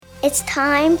It's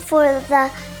time for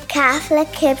the Catholic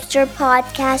Hipster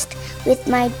podcast with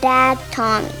my dad,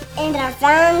 Tommy, and our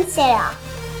friend, Sarah.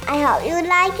 I hope you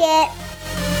like it.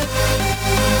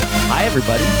 Hi,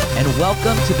 everybody, and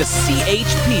welcome to the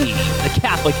CHP, the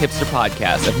Catholic Hipster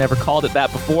podcast. I've never called it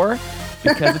that before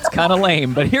because it's kind of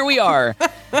lame, but here we are.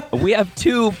 We have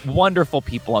two wonderful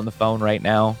people on the phone right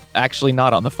now. Actually,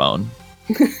 not on the phone.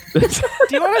 Do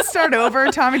you want to start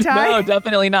over, Tommy Ty? No,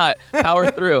 definitely not.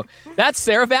 Power through. That's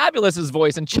Sarah Fabulous's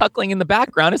voice, and chuckling in the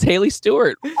background is Haley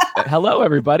Stewart. Hello,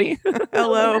 everybody.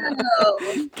 Hello.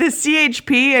 The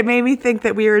CHP, it made me think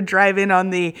that we were driving on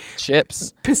the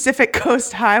Chips. Pacific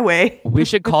Coast Highway. We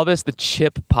should call this the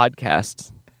Chip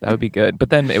Podcast. That would be good. But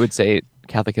then it would say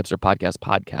Catholic Hipster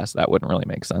Podcast. That wouldn't really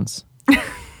make sense.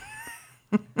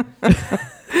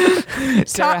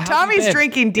 Sarah, Tommy's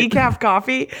drinking decaf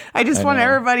coffee. I just want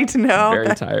everybody to know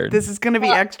that tired. This is going to be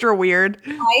extra weird.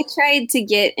 I tried to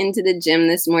get into the gym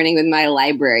this morning with my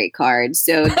library card.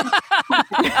 So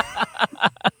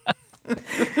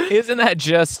isn't that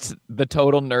just the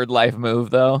total nerd life move,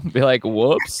 though? Be like,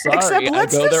 whoops, sorry, Except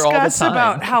let's I go there all the discuss time.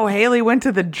 about how Haley went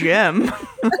to the gym.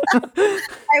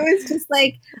 I was just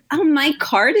like, oh, my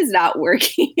card is not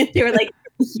working. And they were like,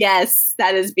 yes,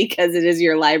 that is because it is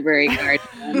your library card.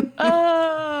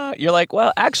 You're like,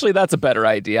 well, actually, that's a better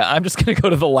idea. I'm just going to go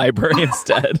to the library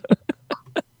instead.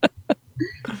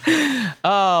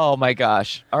 Oh, my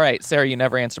gosh. All right, Sarah, you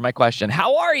never answered my question.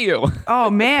 How are you? Oh,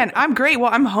 man, I'm great.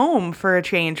 Well, I'm home for a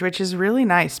change, which is really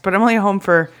nice. But I'm only home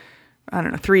for,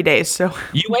 3 days. So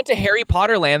You went to Harry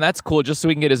Potter Land. That's cool, just so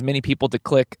we can get as many people to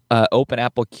click open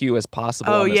Apple Q as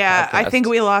possible. Oh, on this yeah. podcast. I think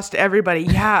we lost everybody.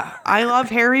 Yeah. I love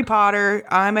Harry Potter.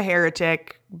 I'm a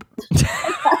heretic.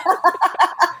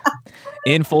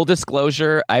 In full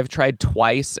disclosure, I've tried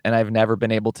twice, and I've never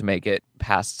been able to make it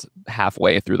past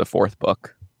halfway through the fourth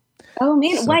book. Oh,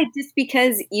 man. Why? Just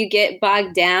because you get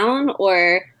bogged down?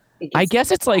 Or I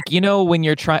guess it's like, when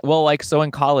you're trying, so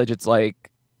in college, it's like,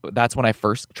 that's when I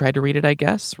first tried to read it, I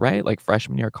guess, right? Like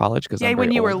freshman year of college. Yeah,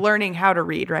 when you were learning how to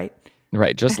read, right?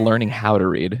 Right, just learning how to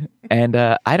read. And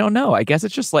I don't know. I guess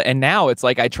it's just like, and now it's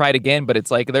like I tried again, but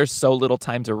it's like there's so little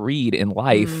time to read in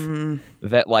life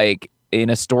that like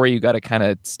in a story, you got to kind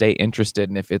of stay interested.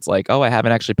 And if it's like, oh, I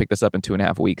haven't actually picked this up in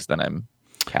 2.5 weeks, then I'm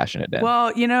cashing it in.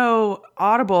 Well,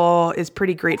 Audible is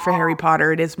pretty great for Harry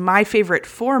Potter. It is my favorite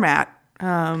format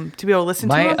to be able to listen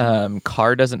to it. My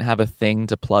car doesn't have a thing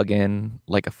to plug in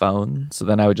like a phone. So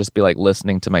then I would just be like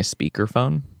listening to my speaker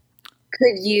phone.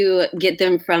 Could you get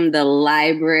them from the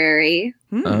library?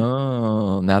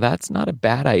 Oh, now that's not a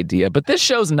bad idea. But this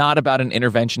show's not about an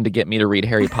intervention to get me to read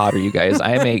Harry Potter, you guys.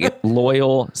 I am a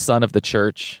loyal son of the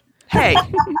church. Hey.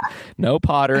 No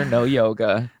Potter, no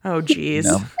yoga. Oh, geez.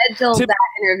 Schedule that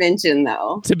intervention,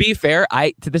 though. To be fair,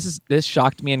 this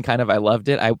shocked me and kind of I loved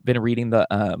it. I've been reading the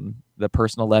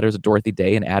personal letters of Dorothy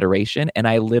Day in adoration, and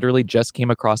I literally just came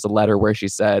across a letter where she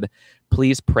said,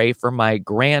 please pray for my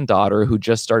granddaughter who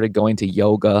just started going to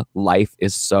yoga. Life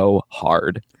is so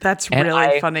hard. That's and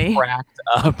really funny. I cracked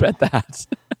up at that.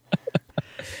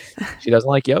 She doesn't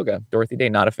like yoga. Dorothy Day,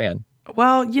 not a fan.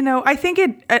 Well, I think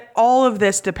all of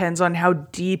this depends on how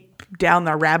deep down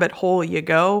the rabbit hole you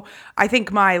go. I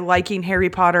think my liking Harry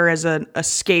Potter as an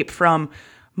escape from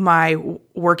my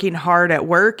working hard at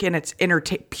work and it's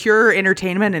pure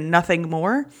entertainment and nothing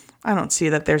more. I don't see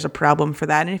that there's a problem for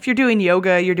that. And if you're doing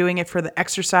yoga, you're doing it for the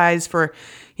exercise, for,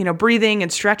 breathing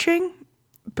and stretching.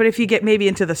 But if you get maybe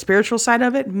into the spiritual side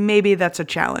of it, maybe that's a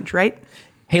challenge, right?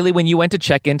 Haley, when you went to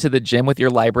check into the gym with your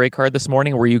library card this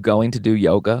morning, were you going to do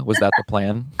yoga? Was that the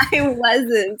plan? I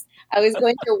wasn't. I was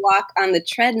going to walk on the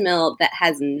treadmill that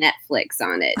has Netflix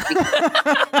on it.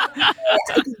 I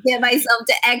could get myself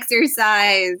to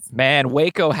exercise. Man,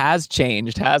 Waco has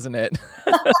changed, hasn't it?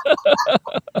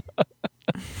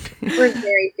 We're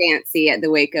very fancy at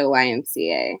the Waco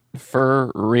YMCA.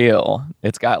 For real.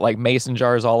 It's got like mason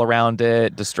jars all around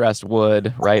it, distressed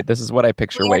wood, right? This is what I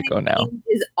picture Waco now.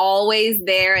 Is always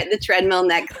there at the treadmill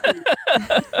next to me.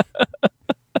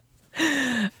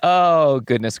 Oh,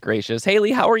 goodness gracious.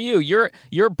 Haley, how are you?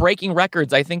 You're breaking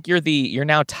records. I think you're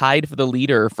now tied for the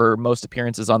leader for most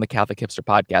appearances on the Catholic Hipster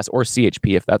podcast, or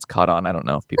CHP if that's caught on. I don't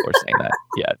know if people are saying that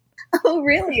yet. Oh,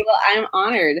 really? Well, I'm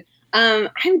honored.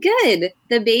 I'm good.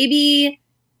 The baby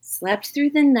slept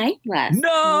through the night last night.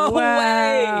 No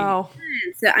Wow.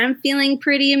 way! So I'm feeling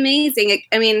pretty amazing.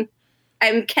 I mean,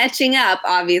 I'm catching up,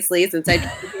 obviously, since I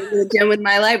tried to go to the gym with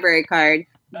my library card.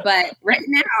 But right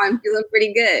now, I'm feeling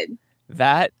pretty good.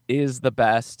 That is the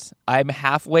best. I'm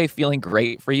halfway feeling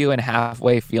great for you and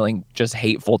halfway feeling just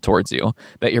hateful towards you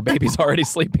that your baby's already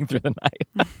sleeping through the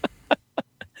night.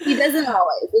 He doesn't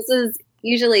always.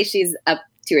 Usually she's up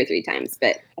 2 or 3 times,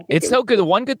 but I think it's so good. The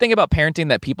one good thing about parenting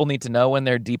that people need to know when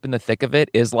they're deep in the thick of it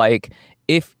is like,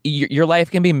 if your life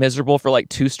can be miserable for like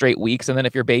 2 straight weeks, and then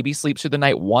if your baby sleeps through the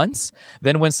night once,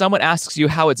 then when someone asks you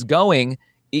how it's going,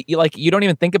 you don't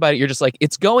even think about it. You're just like,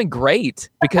 it's going great,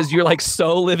 because you're like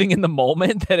so living in the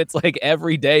moment that it's like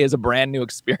every day is a brand new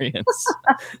experience.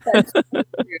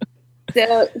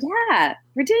 So yeah,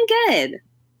 we're doing good.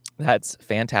 That's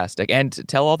fantastic. And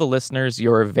tell all the listeners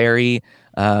your very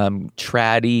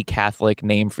traddy Catholic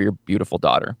name for your beautiful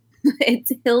daughter.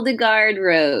 It's Hildegard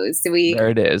Rose. So there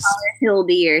it is. Call her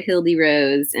Hildy or Hildy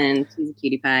Rose, and she's a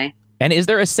cutie pie. And is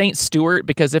there a Saint Stewart?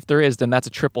 Because if there is, then that's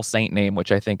a triple saint name,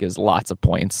 which I think is lots of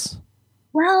points.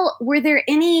 Well, were there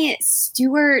any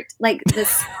Stewart, like the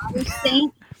Scottish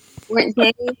saint? Weren't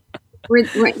they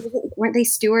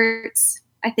Stewarts?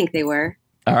 I think they were.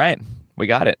 All right. We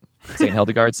got it. Saint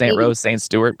Hildegard, Saint Rose, Saint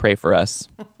Stewart, pray for us.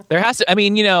 There has to, I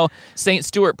mean, Saint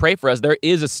Stewart, pray for us. There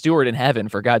is a Stewart in heaven,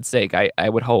 for God's sake. I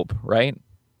would hope, right?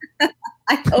 I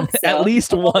hope so. At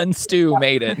least one stew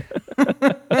made it.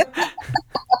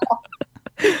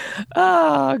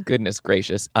 Goodness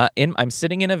gracious. I'm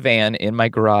sitting in a van in my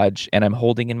garage, and I'm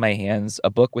holding in my hands a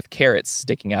book with carrots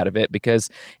sticking out of it, because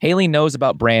Haley knows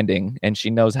about branding, and she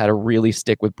knows how to really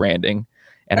stick with branding.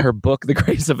 And her book, The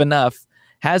Grace of Enough,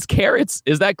 has carrots.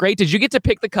 Is that great? Did you get to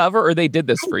pick the cover, or they did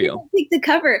this for you? Pick the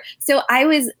cover. So I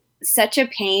was such a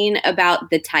pain about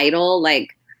the title,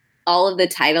 like all of the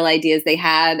title ideas they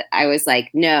had. I was like,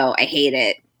 no, I hate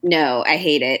it. No, I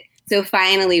hate it. So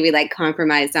finally we like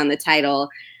compromised on the title,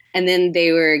 and then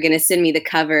they were going to send me the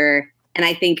cover. And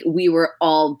I think we were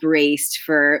all braced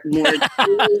for more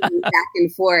back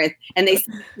and forth. And they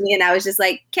sent me, and I was just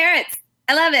like, carrots.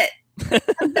 I love it. They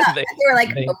were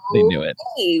like, they knew it.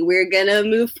 We're going to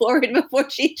move forward before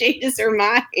she changes her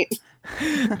mind.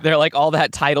 They're like, all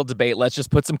that title debate, let's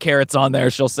just put some carrots on there.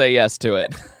 She'll say yes to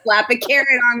it. Slap a carrot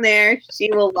on there.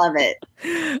 She will love it.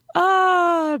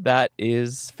 That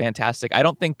is fantastic. I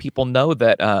don't think people know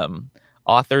that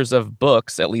authors of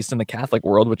books, at least in the Catholic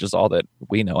world, which is all that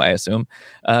we know, I assume,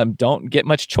 don't get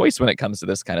much choice when it comes to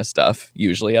this kind of stuff,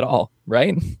 usually at all,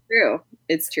 right? True.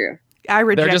 It's true. I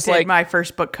rejected my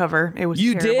first book cover. It was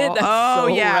you terrible. did? That's oh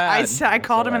so yeah, rad. I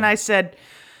called him and I said,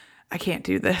 I can't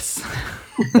do this.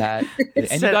 And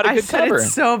you got a good cover.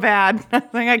 It's so bad. I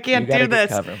think I can't do this.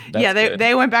 Yeah,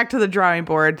 they went back to the drawing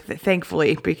board,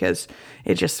 thankfully, because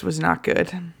it just was not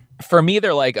good. For me,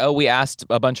 they're like, oh, we asked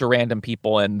a bunch of random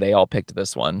people and they all picked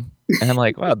this one. And I'm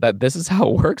like, wow, this is how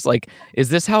it works. Like, is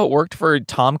this how it worked for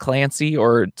Tom Clancy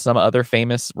or some other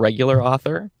famous regular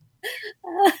author?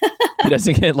 He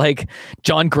doesn't get, like,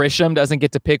 John Grisham doesn't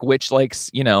get to pick which, like,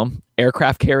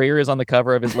 aircraft carrier is on the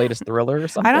cover of his latest thriller or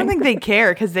something. I don't think they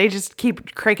care, because they just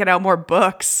keep cranking out more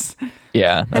books.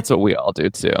 Yeah, that's what we all do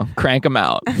too. Crank them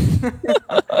out.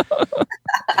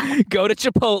 Go to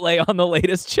Chipotle on the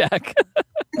latest check.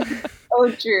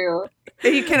 Oh, true.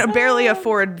 You can barely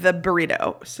afford the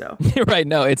burrito, so. Right,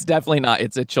 no, it's definitely not.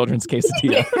 It's a children's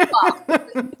quesadilla.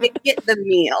 Get the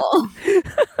meal.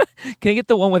 Can I get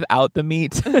the one without the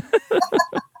meat?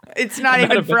 It's not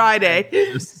even Friday.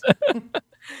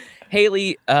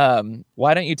 Haley,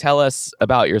 why don't you tell us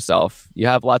about yourself? You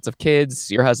have lots of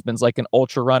kids. Your husband's like an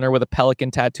ultra runner with a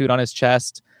pelican tattooed on his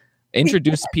chest.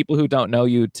 Introduce people who don't know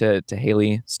you to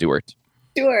Haley Stewart.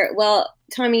 Sure. Well,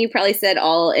 Tommy, you probably said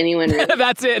all anyone really.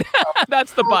 That's it.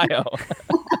 That's the bio.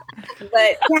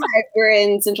 But yeah, we're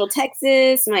in Central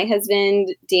Texas. My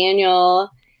husband, Daniel,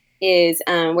 is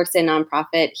works at a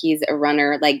nonprofit. He's a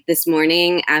runner. Like this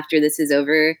morning, after this is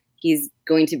over, he's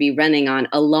going to be running on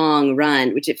a long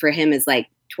run, which for him is like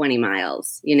 20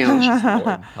 miles,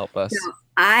 Lord, help us. So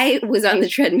I was on the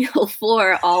treadmill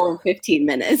for all of 15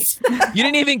 minutes. You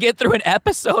didn't even get through an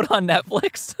episode on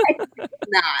Netflix? I did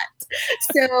not.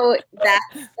 So that's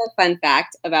a fun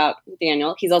fact about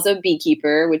Daniel. He's also a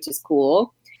beekeeper, which is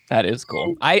cool. That is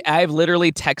cool. I've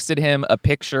literally texted him a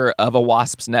picture of a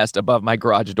wasp's nest above my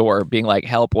garage door being like,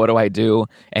 help, what do I do?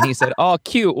 And he said, oh,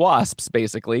 cute wasps,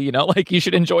 basically, like you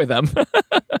should enjoy them.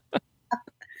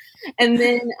 And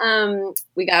then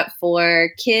we got 4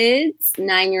 kids,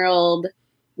 9-year-old,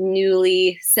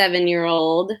 newly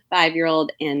 7-year-old,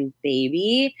 5-year-old, and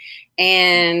baby.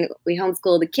 And we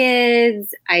homeschool the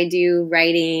kids. I do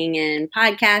writing and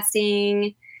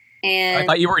podcasting. And I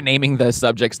thought you were naming the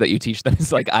subjects that you teach them.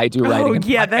 It's like, I do writing and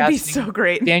yeah, that'd be podcasting. so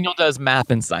great. Daniel does math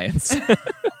and science. and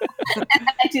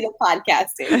I do the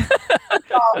podcasting. We're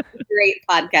all great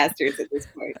podcasters at this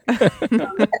point.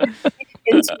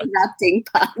 Interrupting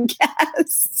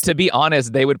podcasts. To be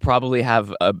honest, they would probably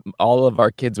have all of our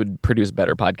kids would produce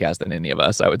better podcasts than any of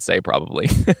us, I would say, probably.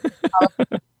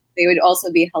 They would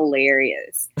also be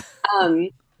hilarious.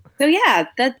 So yeah,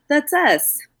 that's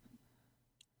us.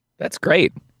 That's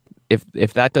great.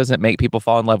 If that doesn't make people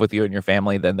fall in love with you and your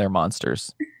family, then they're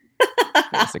monsters,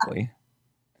 basically.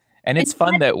 And it's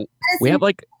fun that we have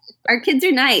like our kids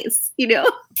are nice, you know.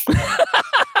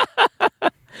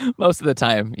 most of the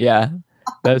time. Yeah,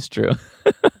 that's true.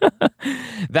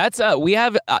 That's we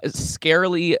have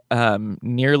scarily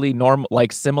nearly normal,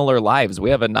 like similar lives. We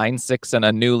have a 9-6 and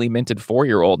a newly minted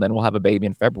 4-year-old, and we'll have a baby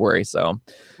in February. So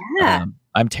Yeah.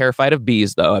 I'm terrified of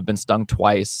bees, though. I've been stung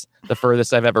twice. The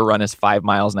furthest I've ever run is 5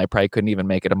 miles, and I probably couldn't even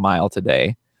make it a mile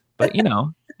today. But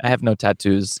I have no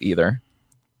tattoos either.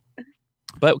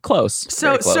 But close.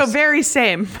 So very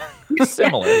same.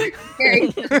 Similar.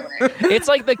 Very similar. It's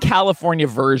like the California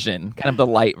version, kind of the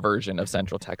light version of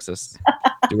Central Texas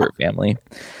Stewart family.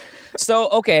 So,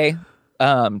 okay.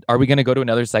 Are we going to go to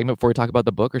another segment before we talk about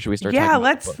the book, or should we start? Yeah, talking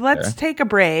about the book let's take a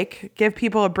break. Give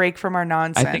people a break from our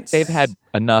nonsense. I think they've had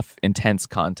enough intense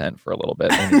content for a little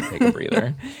bit. They need to take a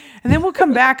breather. And then we'll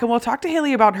come back and we'll talk to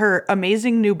Haley about her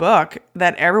amazing new book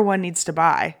that everyone needs to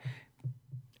buy.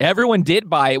 Everyone did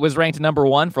buy. It was ranked number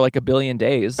 1 for like a billion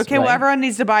days. Okay, right? well, everyone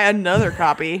needs to buy another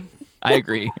copy. I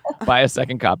agree. Buy a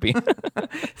second copy.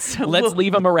 So Let's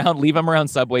leave them around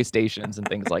subway stations and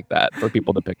things like that for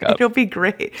people to pick up. It'll be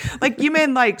great. Like you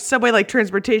mean like Subway like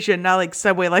transportation, not like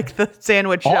Subway like the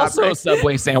sandwich shop. Also right?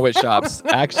 Subway sandwich shops.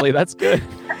 Actually, that's good.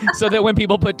 So that when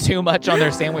people put too much on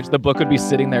their sandwich, the book would be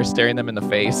sitting there staring them in the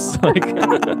face. Like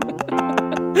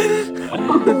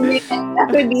That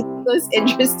would be the most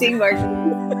interesting marketing.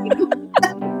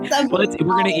 we're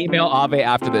going to email Ave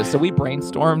after this. So we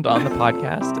brainstormed on the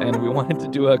podcast and we wanted to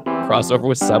do a crossover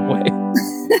with Subway.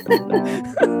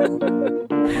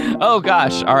 Oh,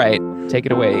 gosh. All right. Take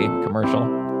it away, commercial.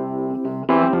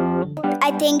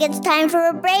 I think it's time for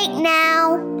a break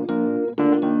now.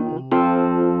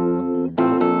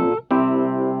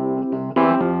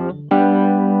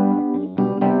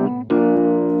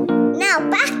 Now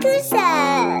back to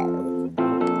Seb.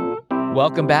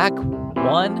 Welcome back,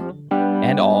 one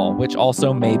and all, which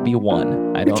also may be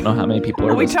one. I don't know how many people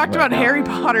are We listening talked right about now. Harry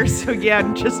Potter, so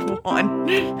yeah, just one.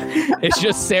 It's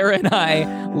just Sarah and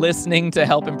I listening to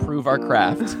help improve our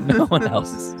craft. No one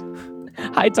else.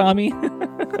 Hi, Tommy.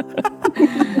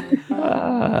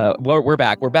 We're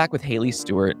back. We're back with Haley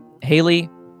Stewart. Haley,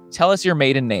 tell us your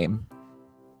maiden name.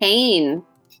 Payne.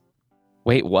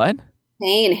 Wait, what?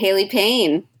 Payne. Haley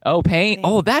Payne. Oh, Payne.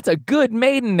 Oh, that's a good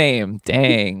maiden name.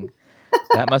 Dang.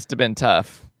 That must have been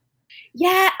tough.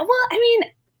 Yeah. Well,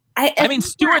 I mean,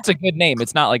 Stewart's a good name.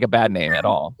 It's not like a bad name at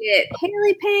all.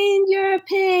 Haley Payne, you're a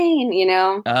pain,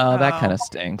 Oh, that kind of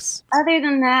stinks. Other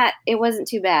than that, it wasn't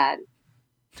too bad.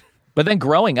 But then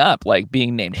growing up, like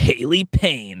being named Haley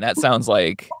Payne, that sounds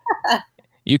like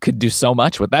you could do so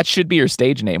much with that. Should be your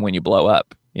stage name when you blow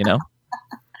up,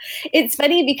 It's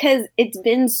funny because it's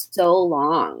been so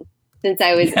long since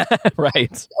I was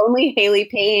right. only Haley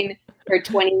Payne for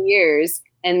 20 years.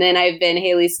 And then I've been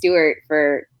Haley Stewart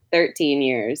for 13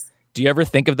 years. Do you ever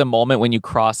think of the moment when you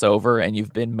cross over and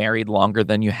you've been married longer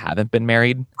than you haven't been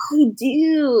married? I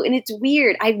do. And it's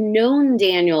weird. I've known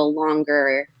Daniel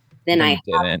longer than I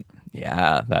didn't.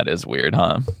 Yeah, that is weird,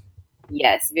 huh?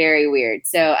 Yes, very weird.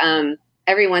 So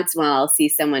every once in a while I'll see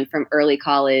someone from early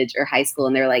college or high school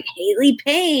and they're like, Haley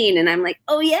Payne. And I'm like,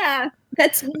 oh yeah,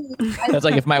 that's me. That's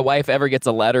like if my wife ever gets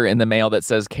a letter in the mail that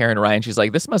says Karen Ryan, she's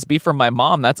like, this must be from my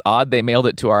mom. That's odd. They mailed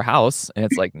it to our house. And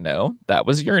it's like, no, that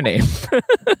was your name.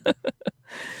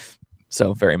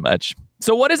 So very much.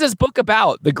 So what is this book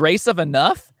about? The grace of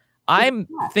enough? I'm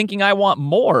thinking I want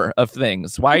more of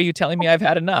things. Why are you telling me I've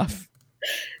had enough?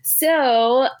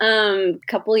 So a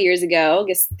couple years ago, I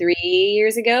guess 3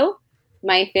 years ago,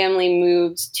 my family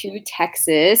moved to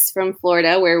Texas from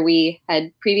Florida, where we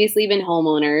had previously been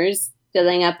homeowners,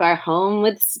 filling up our home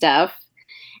with stuff.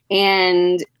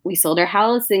 And we sold our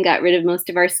house and got rid of most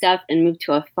of our stuff and moved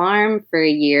to a farm for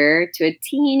a year, to a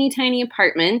teeny tiny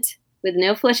apartment with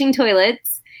no flushing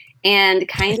toilets, and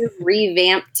kind of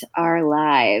revamped our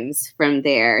lives from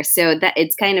there. So that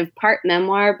it's kind of part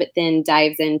memoir, but then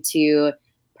dives into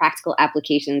practical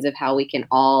applications of how we can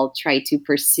all try to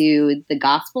pursue the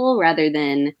gospel rather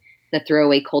than the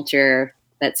throwaway culture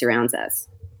that surrounds us.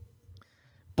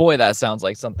 Boy, that sounds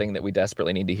like something that we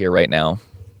desperately need to hear right now.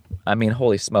 I mean,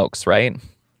 holy smokes, right?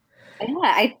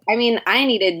 Yeah, I mean, I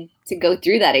needed to go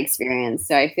through that experience.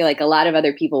 So I feel like a lot of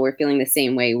other people were feeling the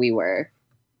same way we were.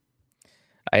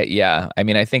 I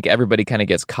mean, I think everybody kind of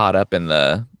gets caught up in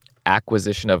the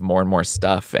acquisition of more and more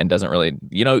stuff and doesn't really,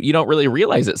 you don't really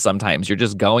realize it sometimes. You're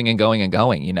just going and going and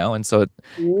going, And so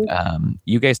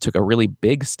you guys took a really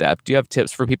big step. Do you have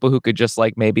tips for people who could just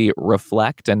like maybe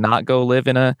reflect and not go live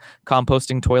in a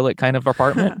composting toilet kind of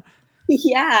apartment?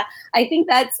 Yeah, I think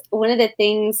that's one of the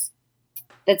things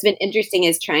that's been interesting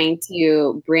is trying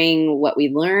to bring what we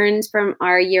learned from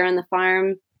our year on the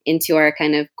farm into our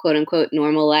kind of quote unquote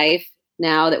normal life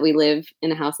now that we live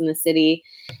in a house in the city.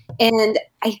 And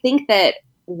I think that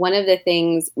one of the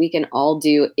things we can all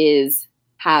do is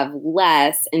have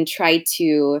less and try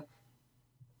to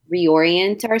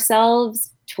reorient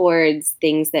ourselves towards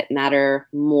things that matter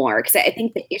more. Because I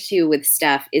think the issue with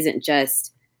stuff isn't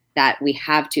just that we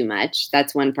have too much.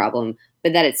 That's one problem.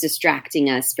 But that it's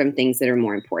distracting us from things that are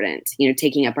more important,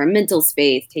 taking up our mental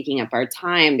space, taking up our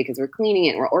time because we're cleaning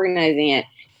it and we're organizing it.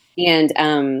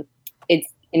 And it's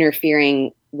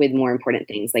interfering with more important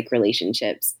things like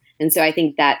relationships. And so I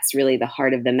think that's really the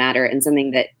heart of the matter and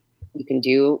something that you can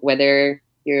do, whether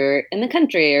you're in the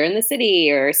country or in the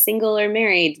city or single or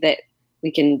married, that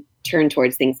we can turn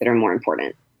towards things that are more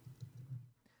important.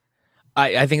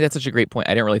 I think that's such a great point.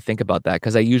 I didn't really think about that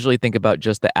because I usually think about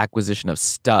just the acquisition of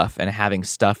stuff and having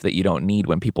stuff that you don't need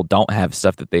when people don't have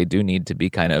stuff that they do need to be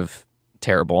kind of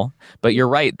terrible. But you're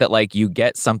right that like you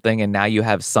get something and now you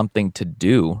have something to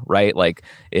do, right? Like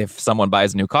if someone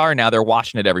buys a new car, now they're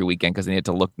washing it every weekend because they need it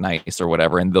to look nice or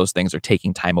whatever. And those things are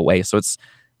taking time away. So it's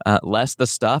less the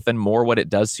stuff and more what it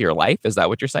does to your life. Is that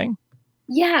what you're saying?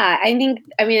 Yeah, I mean,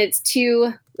 it's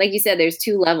two, like you said, there's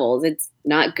two levels. It's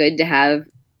not good to have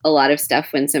a lot of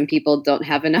stuff when some people don't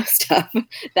have enough stuff.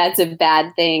 That's a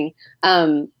bad thing.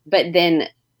 But then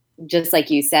just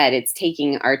like you said, it's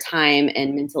taking our time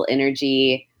and mental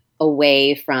energy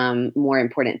away from more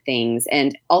important things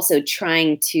and also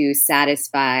trying to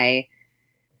satisfy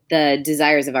the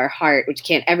desires of our heart, which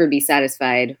can't ever be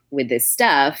satisfied with this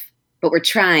stuff, but we're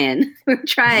trying.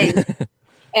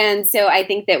 And so I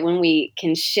think that when we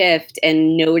can shift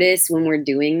and notice when we're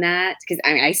doing that, because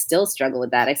I still struggle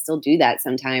with that. I still do that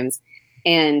sometimes.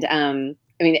 And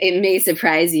it may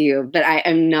surprise you, but I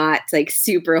am not like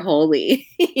super holy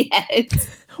yet.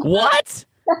 What?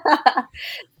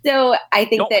 So I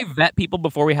think Don't we vet people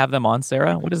before we have them on,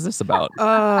 Sarah? What is this about?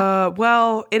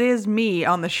 Well, it is me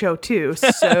on the show too.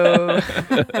 So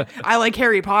I like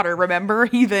Harry Potter, remember?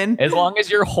 Even as long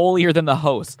as you're holier than the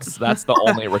hosts, that's the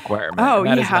only requirement. Oh,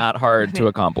 that is not hard to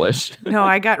accomplish. No,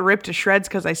 I got ripped to shreds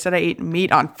because I said I ate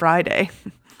meat on Friday.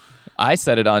 I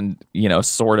said it on,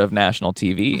 sort of national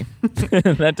TV.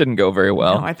 That didn't go very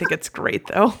well. No, I think it's great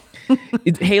though.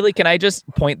 Haley, can I just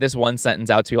point this one sentence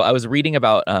out to you? I was reading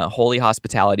about holy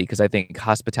hospitality because I think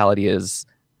hospitality is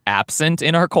absent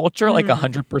in our culture, like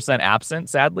 100% absent,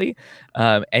 sadly.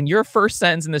 And your first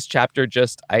sentence in this chapter,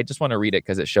 I just want to read it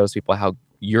because it shows people how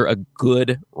you're a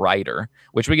good writer,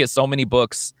 which we get so many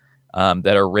books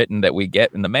that are written that we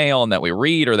get in the mail and that we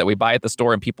read or that we buy at the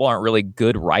store, and people aren't really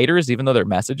good writers, even though their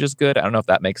message is good. I don't know if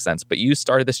that makes sense, but you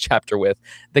started this chapter with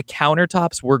the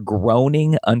countertops were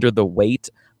groaning under the weight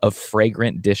of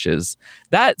fragrant dishes.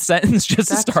 That sentence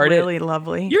just started. Really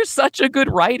lovely. You're such a good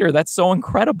writer. That's so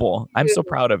incredible. I'm so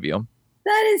proud of you.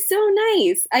 That is so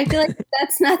nice. I feel like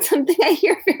that's not something I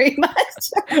hear very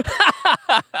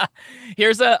much.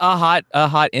 Here's a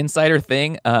hot insider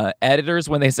thing. Editors,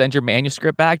 when they send your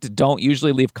manuscript back, don't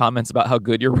usually leave comments about how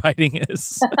good your writing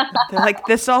is. They're like,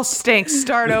 this all stinks.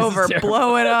 Start over.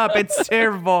 Blow it up. It's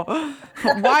terrible.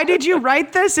 Why did you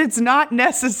write this? It's not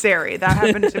necessary. That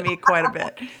happened to me quite a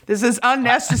bit. This is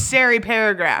unnecessary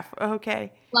paragraph.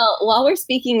 Okay. Well, while we're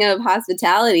speaking of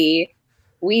hospitality,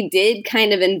 we did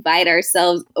kind of invite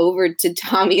ourselves over to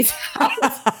Tommy's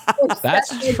house.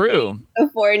 That's true.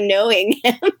 Before knowing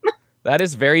him. That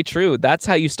is very true. That's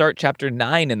how you start chapter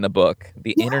 9 in the book,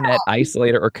 the internet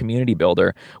isolator or community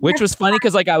builder, which was funny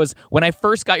because when I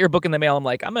first got your book in the mail, I'm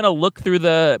like, I'm going to look through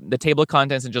the table of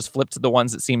contents and just flip to the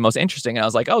ones that seem most interesting. And I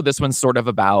was like, oh, this one's sort of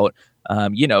about,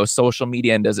 social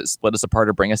media and does it split us apart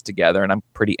or bring us together? And I'm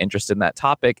pretty interested in that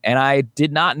topic. And I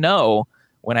did not know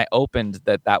when I opened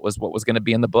that was what was going to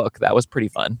be in the book. That was pretty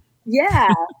fun. Yeah.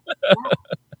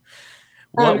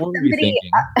 What were you thinking?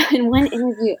 In one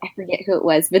interview, I forget who it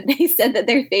was, but they said that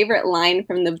their favorite line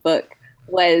from the book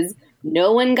was,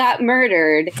 "No one got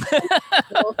murdered."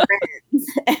 No friends.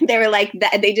 And they were like,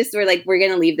 they just were like, we're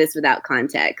going to leave this without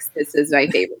context. This is my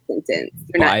favorite sentence.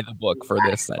 Buy the book for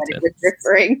this sentence. What it's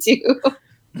referring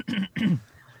to.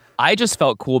 I just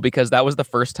felt cool because that was the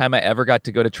first time I ever got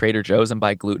to go to Trader Joe's and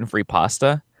buy gluten-free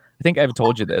pasta. I think I've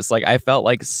told you this. Like, I felt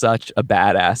like such a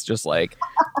badass, just like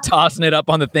tossing it up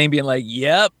on the thing, being like,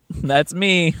 yep, that's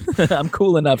me. I'm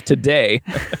cool enough today.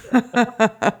 So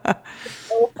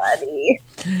fun.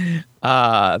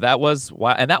 That was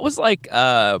why, and that was like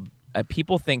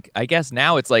people think. I guess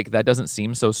now it's like that doesn't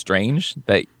seem so strange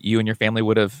that you and your family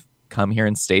would have come here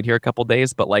and stayed here a couple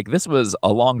days, but like this was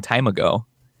a long time ago.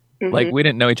 Like we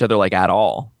didn't know each other like at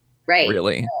all, right?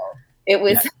 Really, it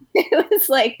was. It was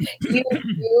like you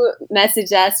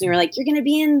messaged us and you were like, "You're gonna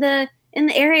be in the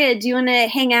area. Do you want to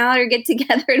hang out or get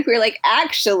together?" And we were like,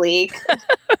 "Actually,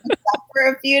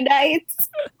 for a few nights."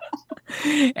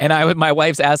 And my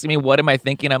wife's asking me, what am I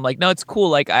thinking? I'm like, no, it's cool.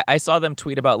 Like I saw them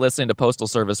tweet about listening to Postal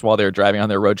Service while they were driving on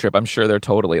their road trip. I'm sure they're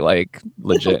totally like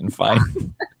legit and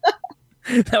fine.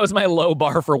 That was my low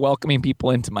bar for welcoming people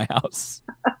into my house.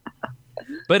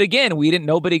 But again,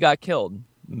 nobody got killed.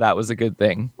 That was a good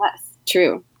thing. Yes,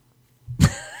 true.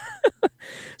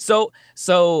 So,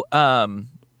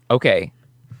 okay.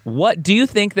 What do you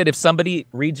think that if somebody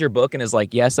reads your book and is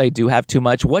like, yes, I do have too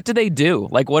much, what do they do?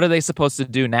 Like, what are they supposed to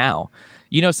do now?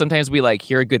 You know, sometimes we like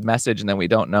hear a good message and then we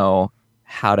don't know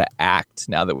how to act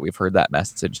now that we've heard that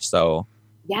message. So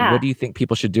what do you think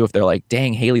people should do if they're like,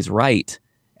 dang, Haley's right?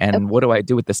 And what do I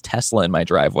do with this Tesla in my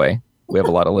driveway? We have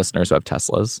a lot of listeners who have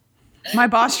Teslas. My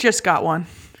boss just got one.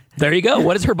 There you go.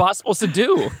 What is her boss supposed to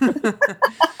do?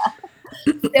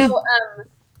 So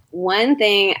one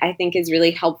thing I think is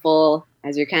really helpful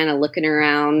as you're kind of looking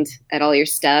around at all your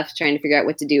stuff, trying to figure out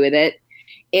what to do with it,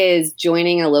 is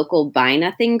joining a local buy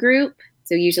nothing group.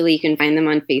 So usually you can find them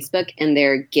on Facebook, and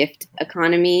they're gift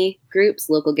economy groups,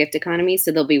 local gift economy. So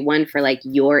there'll be one for like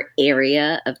your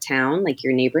area of town, like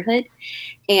your neighborhood.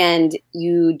 And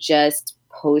you just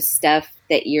post stuff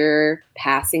that you're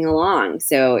passing along.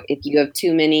 So if you have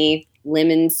too many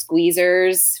lemon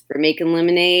squeezers for making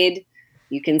lemonade,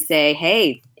 you can say,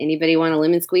 hey, anybody want a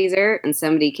lemon squeezer? And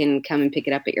somebody can come and pick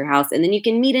it up at your house. And then you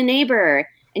can meet a neighbor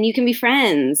and you can be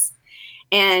friends.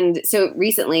 And so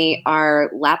recently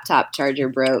our laptop charger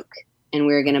broke and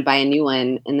we were going to buy a new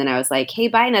one. And then I was like, hey,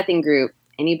 buy nothing group.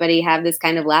 Anybody have this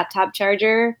kind of laptop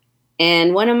charger?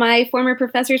 And one of my former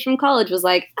professors from college was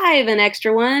like, I have an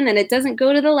extra one and it doesn't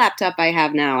go to the laptop I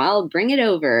have now. I'll bring it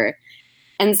over.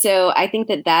 And so I think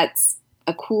that that's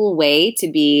a cool way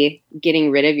to be getting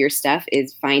rid of your stuff,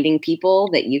 is finding people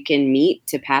that you can meet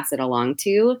to pass it along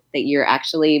to, that you're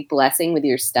actually blessing with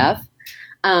your stuff.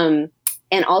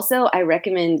 And also I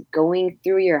recommend going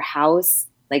through your house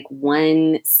like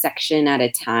one section at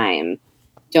a time.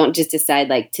 Don't just decide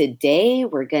like today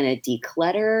we're going to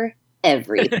declutter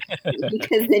everything,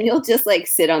 because then you'll just like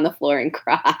sit on the floor and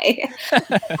cry.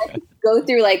 Go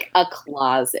through like a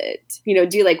closet,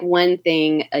 do like one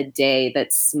thing a day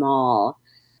that's small,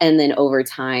 and then over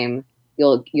time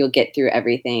you'll get through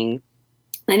everything.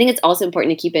 I think it's also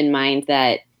important to keep in mind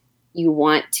that you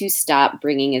want to stop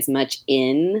bringing as much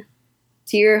in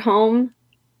to your home,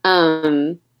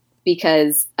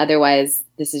 because otherwise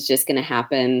this is just going to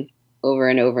happen over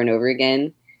and over and over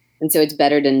again. And so it's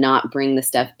better to not bring the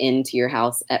stuff into your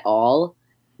house at all,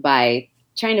 by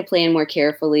trying to plan more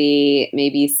carefully,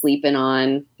 maybe sleeping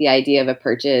on the idea of a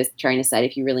purchase, trying to decide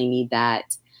if you really need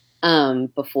that,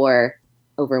 before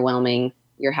overwhelming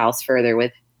your house further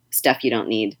with stuff you don't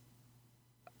need.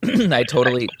 I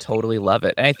totally love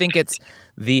it. And I think it's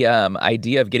the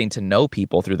idea of getting to know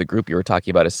people through the group you were talking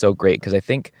about is so great, because I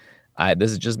think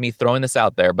this is just me throwing this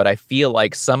out there, but I feel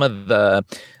like some of the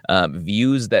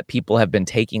views that people have been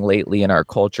taking lately in our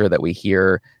culture that we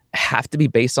hear have to be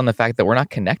based on the fact that we're not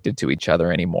connected to each other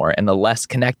anymore. And the less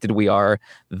connected we are,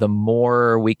 the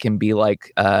more we can be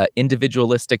like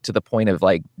individualistic to the point of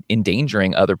like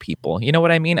endangering other people. You know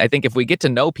what I mean? I think if we get to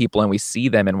know people and we see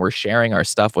them and we're sharing our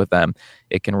stuff with them,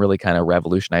 it can really kind of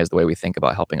revolutionize the way we think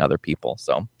about helping other people.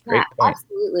 So great point.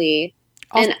 Absolutely.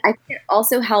 And I think it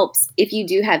also helps if you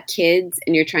do have kids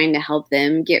and you're trying to help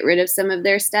them get rid of some of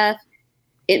their stuff.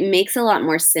 It makes a lot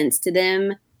more sense to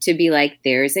them to be like,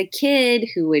 there's a kid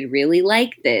who would really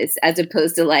like this, as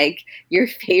opposed to like your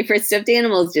favorite stuffed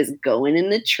animals just going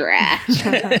in the trash.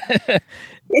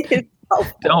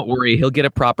 Don't worry, he'll get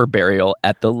a proper burial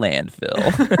at the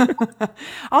landfill.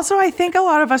 Also, I think a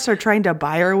lot of us are trying to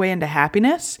buy our way into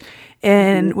happiness.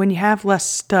 And when you have less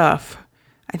stuff,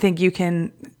 I think you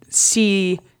can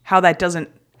see how that doesn't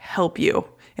help you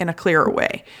in a clearer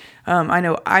way. I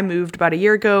know I moved about a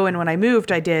year ago, and when I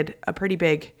moved, I did a pretty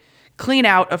big clean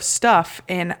out of stuff.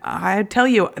 And I tell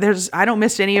you, I don't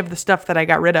miss any of the stuff that I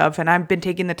got rid of. And I've been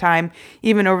taking the time,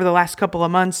 even over the last couple of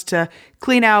months, to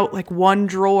clean out like one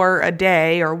drawer a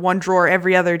day or one drawer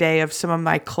every other day of some of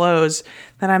my clothes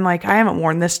that I'm like, I haven't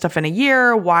worn this stuff in a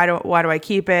year. Why do I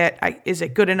keep it? Is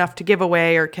it good enough to give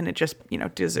away, or can it just,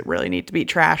 does it really need to be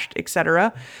trashed,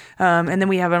 etc. And then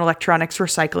we have an electronics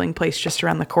recycling place just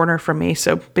around the corner from me.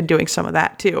 So been doing some of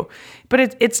that too.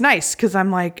 But it's nice because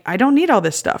I'm like, I don't need all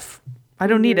this stuff. I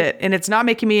don't need it. And it's not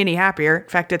making me any happier. In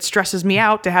fact, it stresses me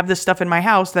out to have this stuff in my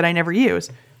house that I never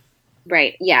use.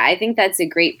 Right. Yeah, I think that's a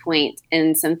great point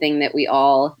and something that we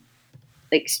all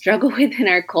like struggle with in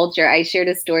our culture. I shared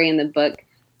a story in the book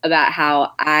about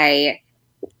how I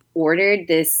ordered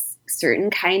this certain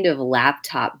kind of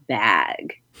laptop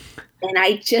bag. And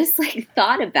I just like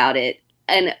thought about it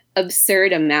an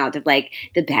absurd amount of like,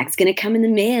 the bag's going to come in the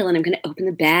mail and I'm going to open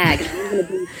the bag.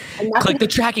 Click the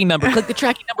tracking number. Click the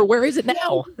tracking number. Where is it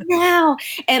now? Now.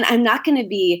 And I'm not going to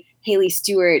be Haley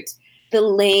Stewart, the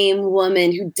lame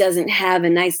woman who doesn't have a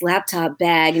nice laptop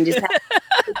bag and just has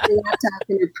the laptop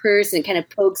in her purse and kind of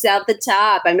pokes out the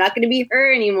top. I'm not going to be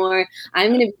her anymore. I'm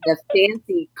going to be the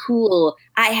fancy, cool,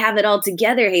 I have it all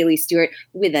together Haley Stewart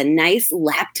with a nice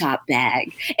laptop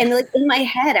bag. And like in my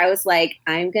head, I was like,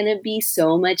 I'm going to be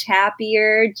so much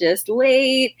happier. Just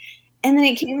wait. And then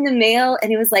it came in the mail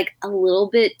and it was like a little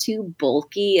bit too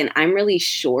bulky and I'm really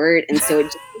short. And so it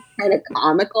just was kind of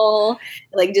comical,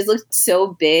 like just looked so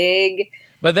big.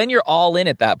 But then you're all in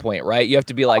at that point, right? You have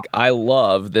to be like, I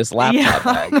love this laptop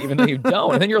bag, even though you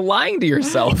don't. And then you're lying to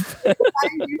yourself.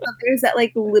 There's that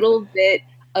like little bit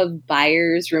of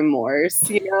buyer's remorse,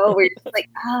 where you're just like,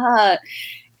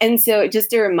 And so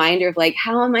just a reminder of like,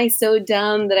 how am I so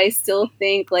dumb that I still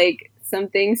think like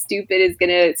something stupid is going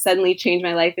to suddenly change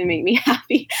my life and make me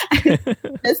happy.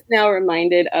 I'm just now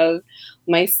reminded of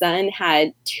my son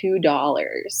had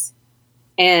 $2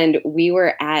 and we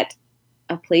were at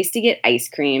a place to get ice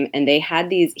cream and they had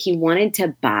these, he wanted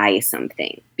to buy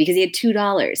something because he had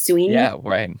 $2. So he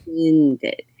knew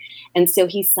it. And so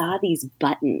he saw these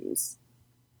buttons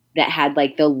that had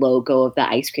like the logo of the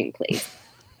ice cream place.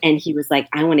 And he was like,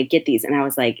 I want to get these. And I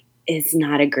was like, it's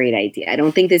not a great idea. I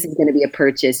don't think this is going to be a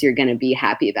purchase you're going to be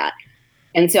happy about.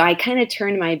 And so I kind of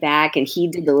turned my back and he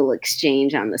did the little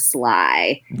exchange on the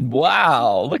sly.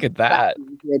 Wow. Look at that.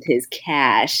 With his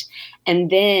cash. And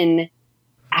then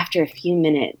after a few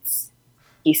minutes,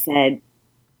 he said,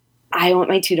 I want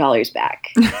my $2 back.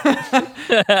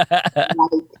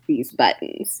 Like these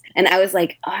buttons. And I was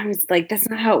like, that's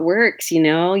not how it works.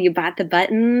 You bought the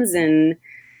buttons and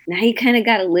now you kind of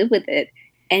got to live with it.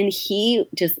 And he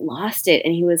just lost it.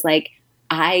 And he was like,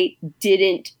 I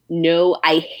didn't know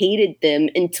I hated them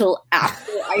until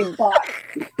after I bought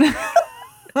them.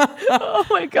 Oh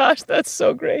my gosh, that's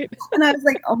so great. And I was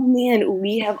like, oh man,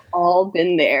 we have all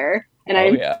been there. And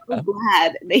I'm so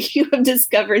glad that you have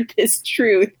discovered this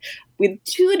truth with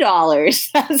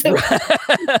 $2 as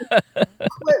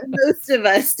what most of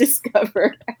us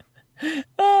discover.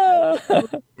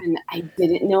 And I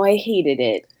didn't know I hated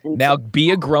it. Now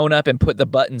be a grown up and put the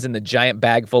buttons in the giant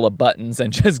bag full of buttons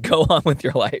and just go on with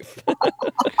your life.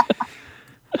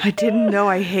 I didn't know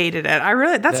I hated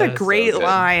it. That's a great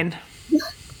line.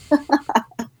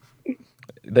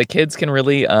 The kids can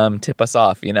really tip us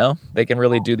off, They can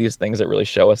really do these things that really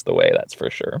show us the way, that's for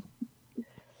sure.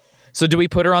 So do we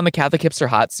put her on the Catholic Hipster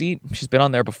hot seat? She's been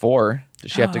on there before.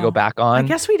 Does she have to go back on? I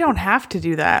guess we don't have to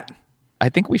do that. I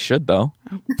think we should, though.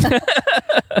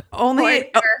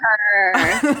 Only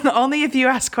if you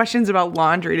ask questions about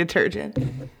laundry detergent.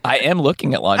 I am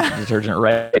looking at laundry detergent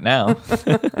right now.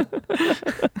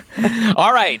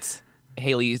 All right.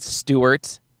 Haley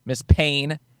Stewart, Miss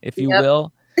Payne, if you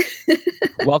will.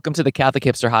 Welcome to the Catholic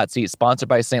Hipster Hot Seat, sponsored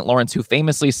by St. Lawrence, who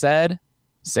famously said,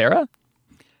 Sarah?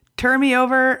 Turn me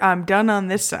over. I'm done on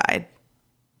this side.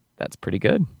 That's pretty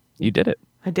good. You did it.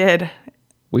 I did.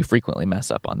 We frequently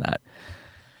mess up on that.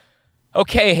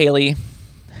 Okay, Haley,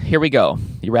 here we go.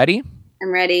 You ready?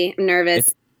 I'm ready. I'm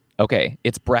nervous.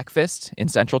 It's breakfast in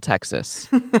Central Texas,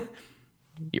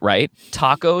 right?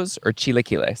 Tacos or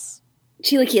chilaquiles?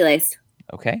 Chilaquiles.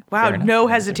 Okay. Wow, no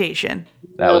hesitation.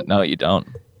 No, you don't.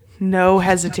 No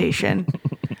hesitation.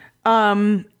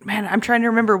 Man, I'm trying to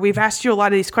remember. We've asked you a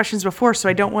lot of these questions before, so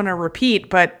I don't want to repeat,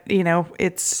 but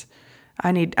I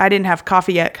didn't have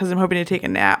coffee yet because I'm hoping to take a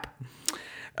nap.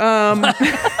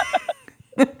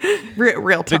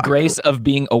 Real talk. The grace of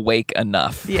being awake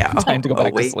enough. Yeah. Time to go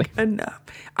back to sleep. Enough.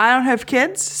 I don't have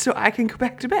kids, so I can go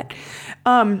back to bed.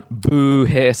 Boo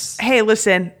hiss. Hey,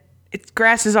 listen,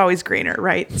 grass is always greener,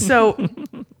 right? So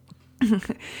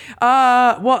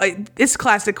Well, it's a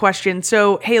classic question.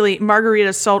 So, Haley,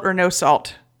 margarita, salt or no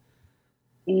salt?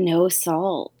 No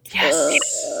salt.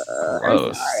 Yes. I'm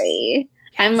Gross. sorry.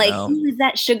 I'm like, No. ooh, is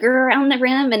that sugar around the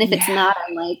rim? And if it's not,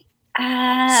 I'm like,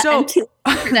 So- I'm too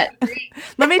for that.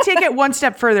 Let me take it one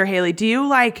step further, Haley. Do you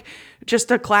like just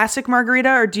a classic margarita,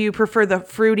 or do you prefer the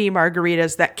fruity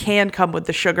margaritas that can come with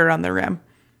the sugar on the rim?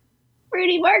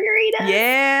 Fruity margarita.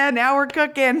 Yeah, now we're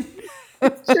cooking.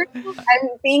 True.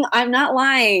 I'm not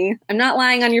lying. I'm not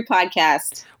lying on your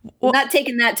podcast. Well- I'm not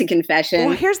taking that to confession.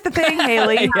 Well, here's the thing,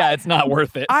 Haley. Yeah, it's not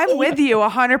worth it. I'm with you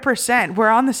 100%. We're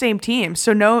on the same team,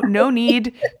 so no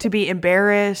need to be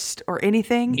embarrassed or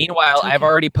anything. Meanwhile, I've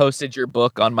already posted your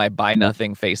book on my Buy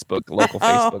Nothing local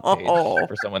Facebook page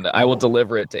for someone I will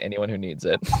deliver it to anyone who needs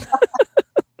it.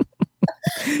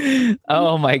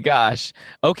 Oh my gosh.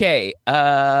 Okay.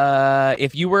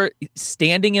 If you were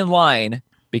standing in line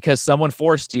because someone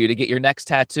forced you to get your next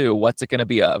tattoo, what's it going to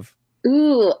be of?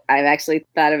 Ooh, I've actually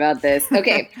thought about this.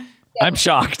 Okay. I'm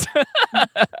shocked.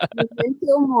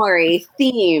 Memento Mori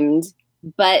themed,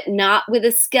 but not with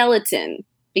a skeleton.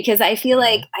 Because I feel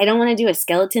like I don't want to do a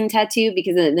skeleton tattoo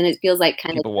because then it feels like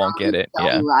kind People of won't get it.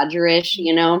 Yeah. Rogerish,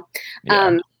 you know?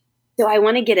 Yeah. So I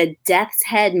want to get a death's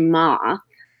head moth.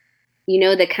 You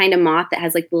know, the kind of moth that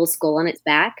has like the little skull on its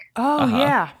back. Oh, Uh-huh.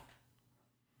 yeah.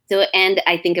 So, and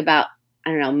I think about,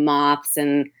 I don't know, moths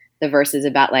and the verses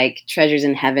about like treasures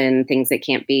in heaven, things that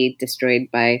can't be destroyed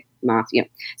by moths. You know.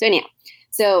 So anyhow,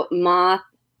 so moth,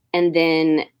 and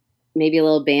then maybe a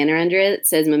little banner under it that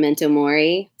says Memento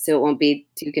Mori, so it won't be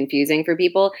too confusing for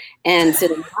people. And so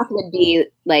the moth would be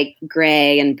like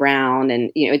gray and brown,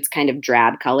 and you know, it's kind of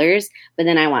drab colors. But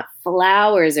then I want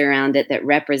flowers around it that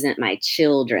represent my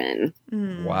children.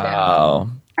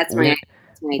 Wow. That's my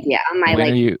idea. On my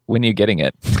When are you getting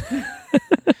it?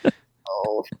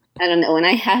 I don't know, when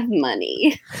I have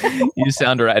money. You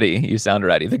sound ready.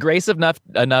 The grace of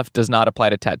enough does not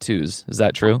apply to tattoos. Is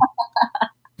that true?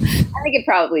 I think it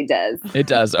probably does. It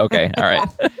does. Okay. All right.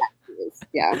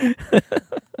 Yeah.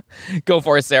 Go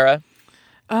for it, Sarah.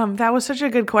 That was such a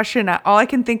good question. All I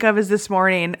can think of is this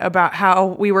morning about how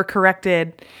we were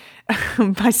corrected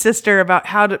by sister about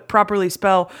how to properly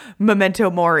spell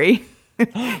Memento Mori.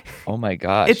 Oh my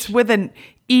gosh. It's with an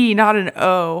E, not an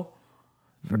O.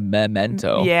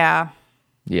 Memento. Yeah.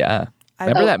 Yeah.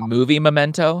 Remember that movie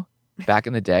Memento back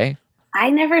in the day? I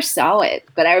never saw it,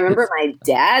 but I remember my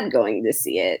dad going to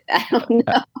see it. I don't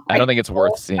know. I don't think it's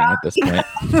worth seeing at this point.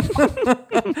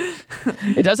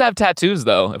 It does have tattoos,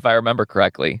 though, if I remember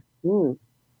correctly. Mm.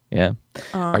 Yeah.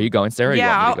 Are you going, Sarah?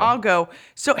 Yeah, I'll go.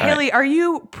 So, Haley, are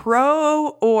you pro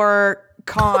or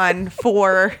con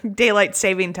for daylight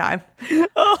saving time?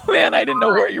 Oh, man, I didn't know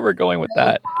where you were going with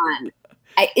that.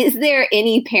 Is there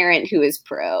any parent who is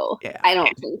pro? Yeah. I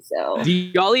don't think so. Do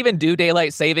y'all even do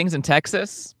daylight savings in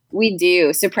Texas? We do.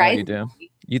 Oh, Surprise. you do.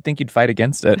 You'd think you'd fight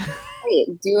against it.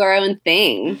 Do our own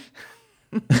thing.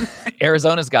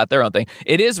 Arizona's got their own thing.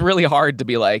 It is really hard to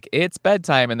be like, it's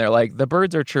bedtime, and they're like, the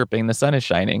birds are chirping, the sun is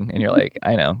shining, and you're like,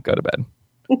 I know, go to bed.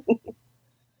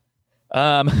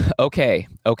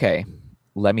 Okay.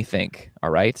 Let me think. All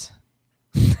right.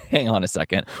 Hang on a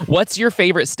second. What's your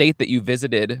favorite state that you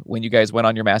visited when you guys went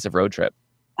on your massive road trip?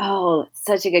 Oh,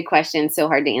 such a good question. So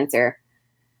hard to answer.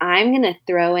 I'm going to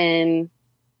throw in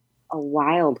a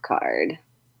wild card.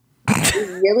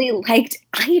 I really liked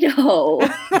Idaho.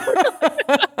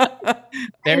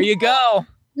 There you go.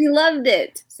 We loved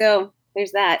it. So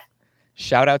there's that.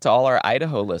 Shout out to all our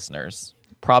Idaho listeners.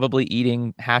 Probably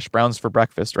eating hash browns for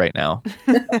breakfast right now.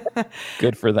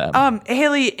 Good for them.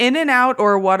 Haley, In-N-Out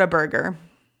or Whataburger?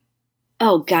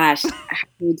 Oh gosh, how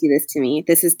can you do this to me?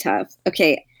 This is tough.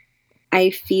 Okay, I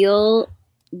feel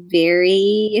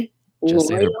very Just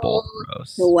say they're both loyal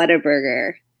gross. to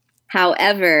Whataburger.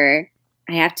 However,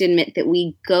 I have to admit that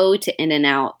we go to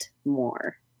In-N-Out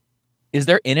more. Is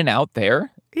there In-N-Out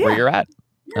there where Yeah. you're at?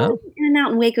 Oh.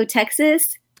 In-N-Out in Waco,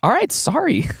 Texas. All right,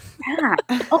 sorry. Yeah.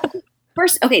 Oh,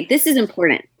 first, okay, this is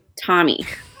important. Tommy,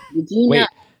 did you Wait,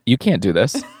 you can't do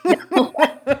this.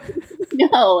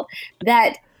 know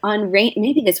that on rain?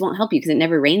 Maybe this won't help you because it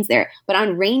never rains there. But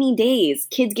on rainy days,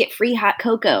 kids get free hot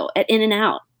cocoa at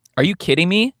In-N-Out. Are you kidding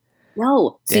me?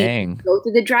 No, so you Dang. go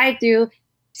through the drive-through,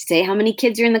 say how many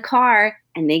kids are in the car,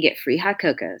 and they get free hot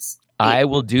cocos. I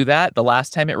will do that. The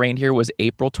last time it rained here was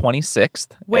April 26th.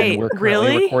 Wait, and we're currently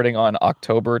really? recording on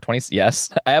October 20th.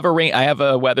 Yes, I have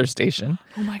a weather station.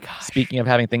 Oh my gosh. Speaking of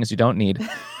having things you don't need,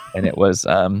 and it was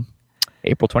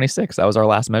April 26th. That was our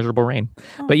last measurable rain.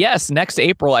 But yes, next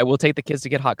April I will take the kids to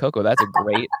get hot cocoa. That's a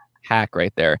great hack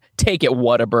right there. Take it,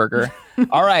 Whataburger.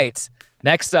 All right,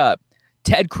 next up,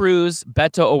 Ted Cruz,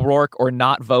 Beto O'Rourke, or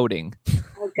not voting?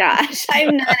 Oh gosh,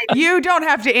 I'm not. You don't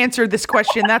have to answer this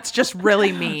question. That's just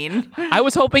really mean. I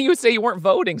was hoping you would say you weren't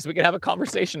voting so we could have a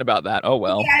conversation about that. Oh,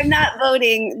 well. Yeah, I'm not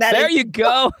voting. There you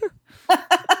go.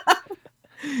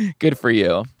 Good for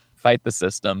you. Fight the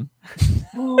system.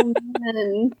 Oh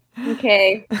man.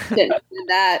 Okay. Shouldn't have did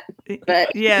that.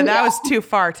 But Yeah, that was too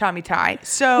far, Tommy Ty.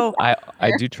 So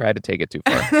I do try to take it too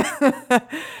far.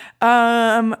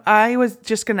 I was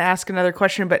just going to ask another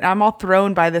question, but I'm all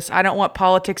thrown by this. I don't want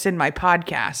politics in my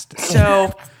podcast.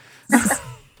 So,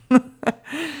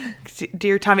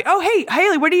 dear Tommy. Oh, hey,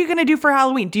 Haley, what are you going to do for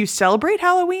Halloween? Do you celebrate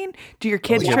Halloween? Do your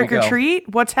kids here we trick or go. treat?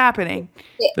 What's happening?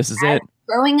 This is it.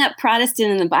 Growing up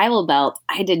Protestant in the Bible Belt,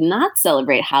 I did not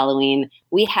celebrate Halloween.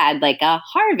 We had like a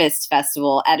harvest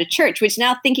festival at a church, which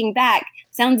now thinking back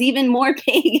sounds even more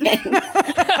pagan.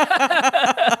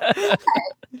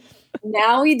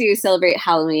 Now we do celebrate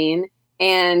Halloween.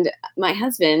 And my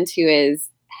husband, who is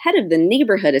head of the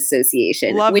neighborhood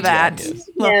association, Love which that.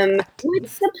 would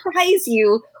surprise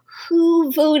you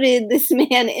who voted this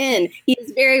man in. He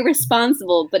is very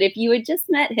responsible, but if you had just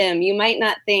met him, you might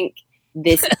not think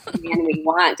this is the man we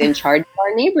want in charge of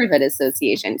our neighborhood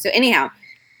association. So anyhow,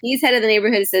 he's head of the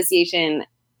neighborhood association.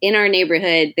 In our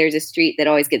neighborhood, there's a street that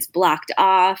always gets blocked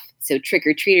off so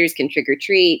trick-or-treaters can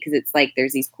trick-or-treat because it's like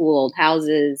there's these cool old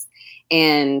houses.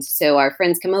 And so our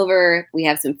friends come over, we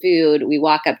have some food, we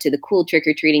walk up to the cool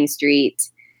trick-or-treating street,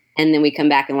 and then we come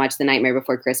back and watch The Nightmare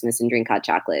Before Christmas and drink hot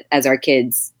chocolate as our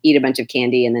kids eat a bunch of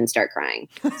candy and then start crying.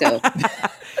 So,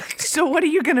 So what are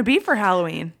you going to be for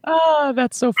Halloween? Oh,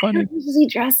 that's so I funny. don't usually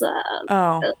dress up.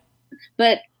 Oh,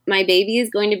 But my baby is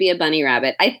going to be a bunny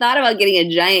rabbit. I thought about getting a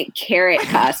giant carrot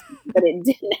costume, but it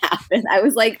didn't happen. I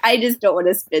was like, I just don't want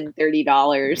to spend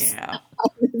 $30 yeah. on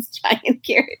this giant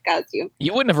carrot costume.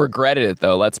 You wouldn't have regretted it,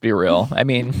 though. Let's be real. I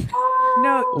mean,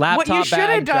 No, what Laptop you should have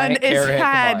bag, done giant is carrot,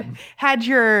 come on. had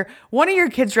your one of your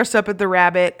kids dressed up as the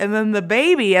rabbit, and then the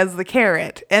baby as the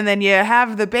carrot, and then you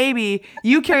have the baby.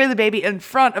 You carry the baby in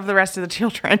front of the rest of the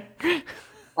children. That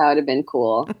would have been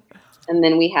cool. And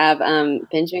then we have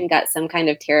Benjamin got some kind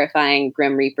of terrifying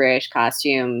Grim Reaper-ish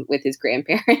costume with his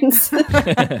grandparents.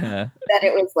 That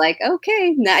it was like,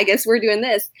 okay, now I guess we're doing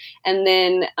this. And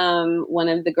then one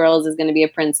of the girls is going to be a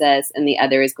princess, and the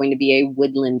other is going to be a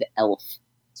woodland elf.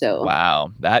 So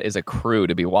Wow, that is a crew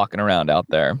to be walking around out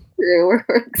there. we're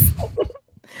excited.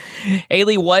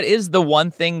 Haley, what is the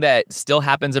one thing that still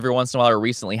happens every once in a while or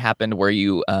recently happened where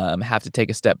you have to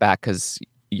take a step back because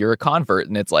you're a convert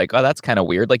and it's like, oh, that's kind of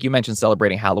weird. Like you mentioned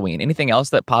celebrating Halloween. Anything else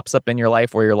that pops up in your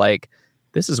life where you're like,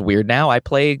 this is weird now? I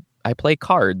play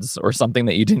cards or something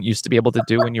that you didn't used to be able to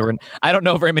do when you were in. I don't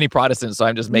know very many Protestants, so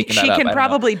I'm just making that She up. can I don't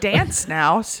probably dance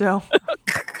now, so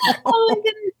Oh my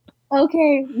goodness.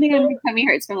 Okay, man, my tummy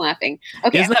hurts from laughing.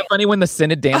 Okay, Isn't that funny when the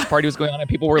Synod dance party was going on and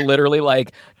people were literally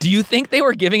like, do you think they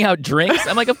were giving out drinks?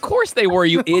 I'm like, of course they were,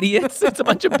 you idiots. It's a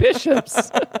bunch of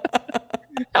bishops.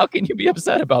 How can you be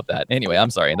upset about that? Anyway,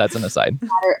 I'm sorry. That's an aside.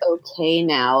 are okay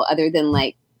now, other than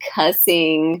like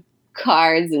cussing,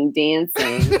 cards, and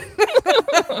dancing.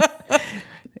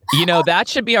 You know, that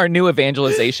should be our new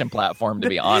evangelization platform, to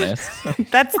be honest.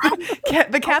 that's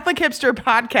the Catholic Hipster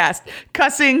podcast: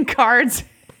 cussing, cards,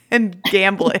 and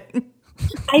gambling.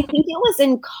 I think it was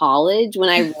in college when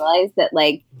I realized that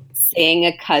like saying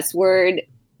a cuss word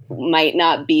might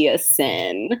not be a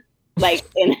sin, like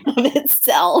in and of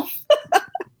itself.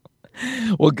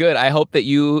 Well, good. I hope that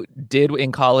you did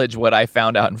in college what I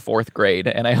found out in 4th grade,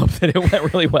 and I hope that it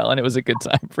went really well and it was a good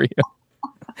time for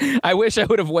you. I wish I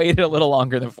would have waited a little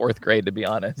longer than 4th grade, to be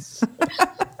honest.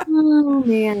 Oh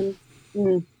man.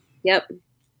 Yep.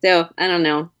 So I don't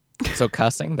know. So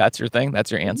cussing, that's your thing? That's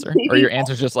your answer? Or your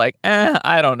answer's just like,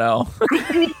 I don't know.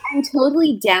 I mean, I'm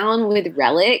totally down with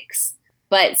relics,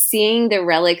 but seeing the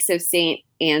relics of St.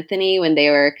 Anthony when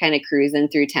they were kind of cruising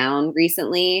through town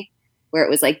recently, where it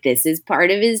was like, this is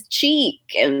part of his cheek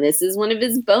and this is one of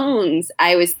his bones,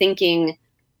 I was thinking,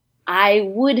 I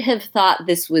would have thought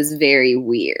this was very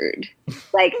weird.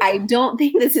 Like, I don't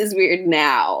think this is weird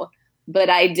now, but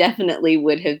I definitely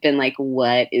would have been like,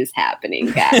 what is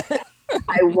happening, guys?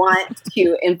 I want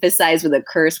to emphasize with a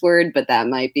curse word, but that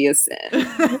might be a sin.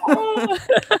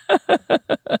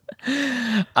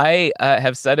 I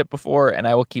have said it before, and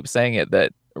I will keep saying it,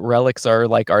 that relics are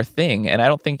like our thing. And I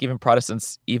don't think even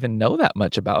Protestants even know that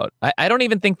much about. I don't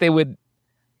even think they would.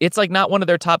 It's like not one of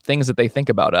their top things that they think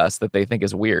about us that they think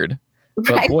is weird. But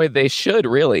Right. boy, they should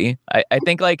really. I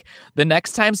think like the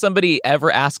next time somebody ever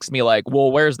asks me like,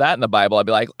 well, where's that in the Bible? I'd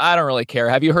be like, I don't really care.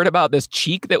 Have you heard about this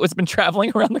cheek that was been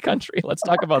traveling around the country? Let's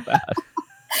talk about that.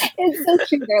 It's so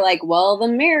true. They're like, well, the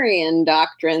Marian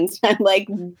doctrines. I'm like,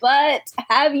 but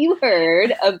have you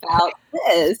heard about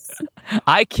this?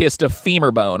 I kissed a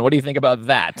femur bone. What do you think about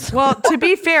that? Well, to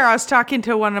be fair, I was talking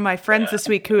to one of my friends this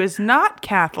week who is not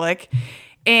Catholic,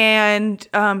 and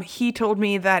he told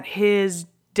me that his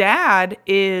dad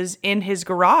is in his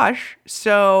garage.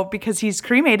 So because he's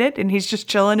cremated and he's just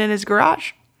chilling in his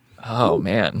garage. Oh,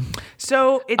 man.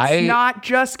 So it's not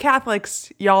just Catholics,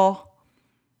 y'all.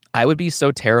 I would be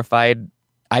so terrified.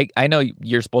 I know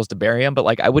you're supposed to bury him, but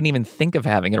like I wouldn't even think of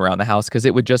having it around the house because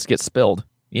it would just get spilled,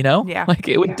 you know? Yeah. Like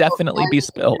it would definitely be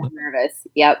spilled. I'm nervous.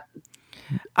 Yep.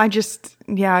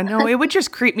 It would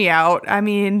just creep me out. I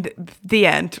mean, the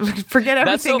end. Forget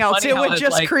everything so else. It would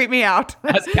just like, creep me out.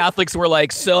 As Catholics, we're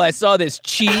like, so I saw this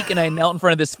cheek and I knelt in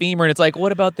front of this femur, and it's like,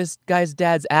 what about this guy's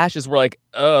dad's ashes? We're like,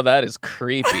 oh, that is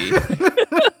creepy.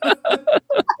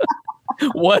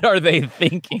 What are they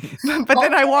thinking? But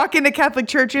then I walk into Catholic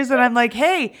churches and I'm like,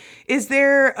 hey, is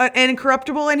there an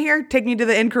incorruptible in here? Take me to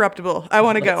the incorruptible. I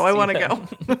want to go. I want to go.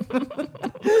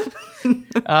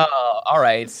 All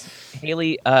right.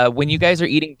 Haley, when you guys are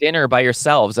eating dinner by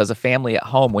yourselves as a family at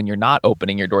home, when you're not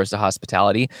opening your doors to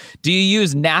hospitality, do you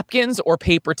use napkins or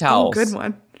paper towels? Oh, good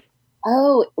one.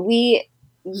 Oh, we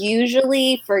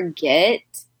usually forget,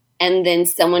 and then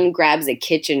someone grabs a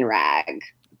kitchen rag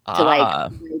to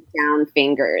like break down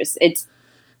fingers. It's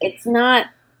not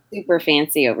super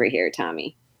fancy over here,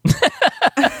 Tommy.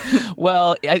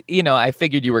 Well, I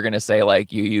figured you were going to say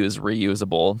like you use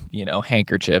reusable,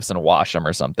 handkerchiefs and wash them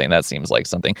or something. That seems like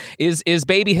something. Is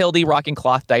baby Hildy rocking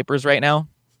cloth diapers right now?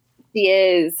 She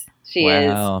is. She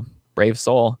is. Wow. Brave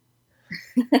soul.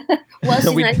 Well, she's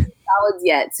not in solids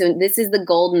yet. So this is the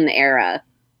golden era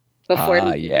before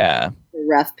the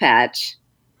rough patch.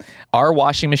 Our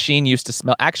washing machine used to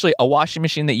smell. Actually, a washing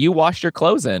machine that you washed your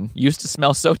clothes in used to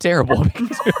smell so terrible.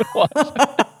 Because you would wash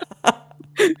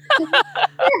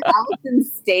house and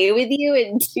stay with you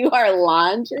and do our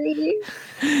laundry.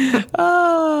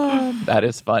 Oh, that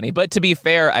is funny. But to be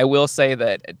fair, I will say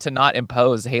that to not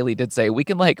impose, Haley did say we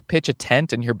can like pitch a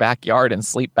tent in your backyard and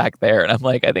sleep back there. And I'm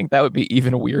like, I think that would be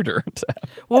even weirder.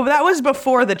 Well, that was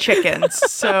before the chickens.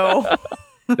 So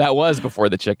that was before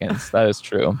the chickens. That is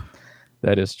true.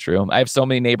 That is true. I have so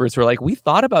many neighbors who are like, we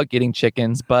thought about getting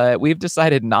chickens, but we've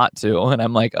decided not to. And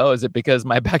I'm like, oh, is it because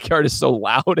my backyard is so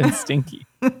loud and stinky?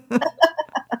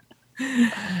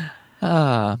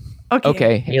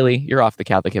 Okay, Haley, you're off the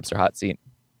Catholic Hipster hot seat.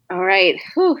 All right.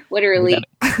 Whew, what a relief.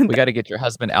 We got to get your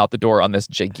husband out the door on this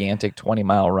gigantic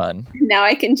 20-mile run. Now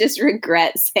I can just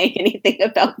regret saying anything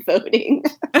about voting.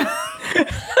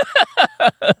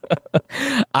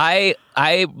 I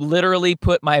literally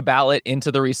put my ballot into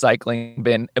the recycling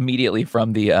bin immediately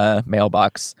from the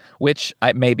mailbox, which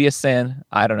may be a sin.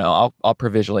 I don't know. I'll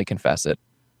provisionally confess it.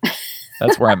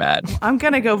 That's where I'm at. I'm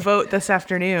going to go vote this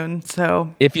afternoon.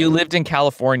 So if you lived in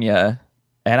California,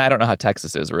 and I don't know how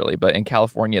Texas is really, but in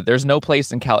California, there's no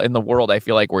place in the world, I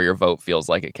feel like, where your vote feels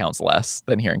like it counts less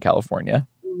than here in California.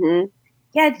 Mm-hmm.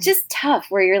 Yeah, it's just tough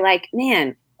where you're like,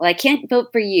 man, well, I can't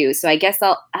vote for you, so I guess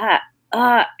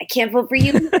I can't vote for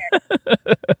you either.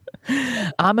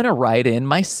 I'm going to write in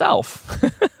myself.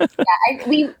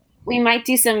 Yeah, we might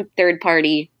do some third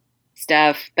party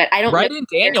stuff, but I don't write in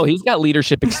Daniel. He's got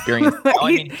leadership experience.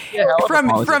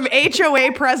 From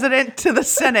HOA president to the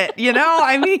Senate,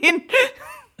 I mean.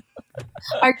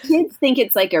 Our kids think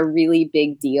it's like a really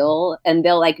big deal, and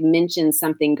they'll like mention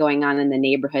something going on in the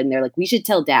neighborhood, and they're like, we should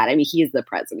tell Dad. I mean, he is the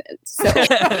president. So.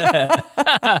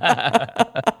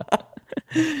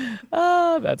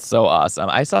 Oh, that's so awesome.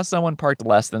 I saw someone parked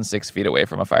less than 6 feet away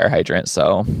from a fire hydrant,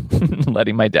 so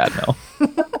letting my dad know.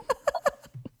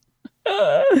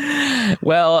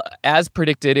 Well, as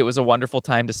predicted, it was a wonderful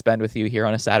time to spend with you here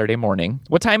on a Saturday morning.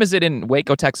 What time is it in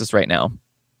Waco, Texas right now?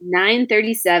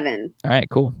 9:37. All right,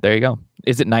 cool. There you go.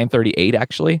 Is it 9:38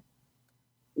 actually?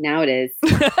 Now it is.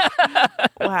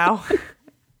 Wow.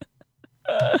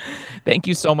 Thank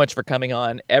you so much for coming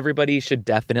on. Everybody should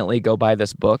definitely go buy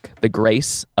this book, The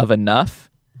Grace of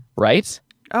Enough, right?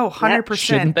 Oh, 100%.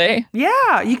 Shouldn't they?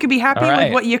 Yeah, you can be happy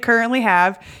with what you currently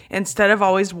have instead of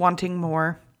always wanting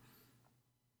more.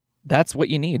 That's what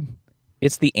you need.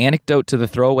 It's the antidote to the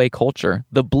throwaway culture,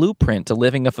 the blueprint to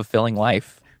living a fulfilling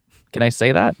life. Can I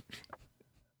say that?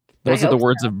 Those are the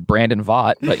words of Brandon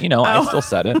Vaught, but I still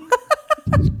said it.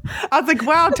 I was like,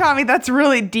 wow, Tommy, that's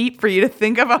really deep for you to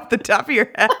think of off the top of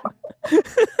your head.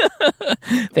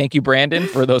 Thank you, Brandon,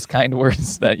 for those kind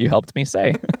words that you helped me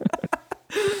say.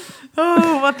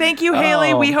 Oh, well, thank you,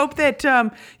 Haley. We hope that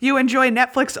you enjoy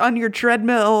Netflix on your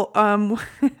treadmill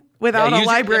without a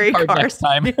library card. Next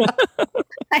time.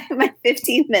 I have my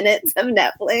 15 minutes of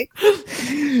Netflix.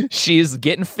 She's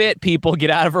getting fit, people. Get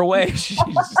out of her way. She's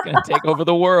just going to take over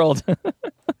the world.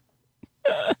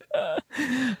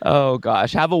 Oh,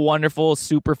 gosh. Have a wonderful,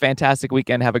 super fantastic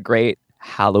weekend. Have a great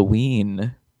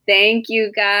Halloween. Thank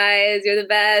you, guys. You're the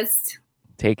best.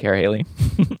 Take care, Haley.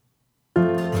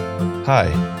 Hi,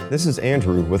 this is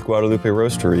Andrew with Guadalupe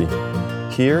Roastery.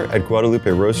 Here at Guadalupe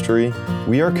Roastery,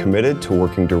 we are committed to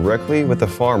working directly with the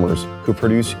farmers who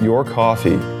produce your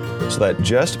coffee, so that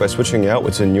just by switching out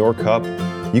what's in your cup,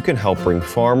 you can help bring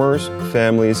farmers,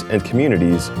 families, and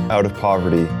communities out of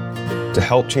poverty. To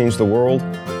help change the world,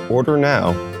 order now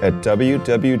at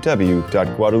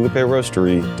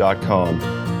www.guadaluperoastery.com.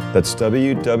 That's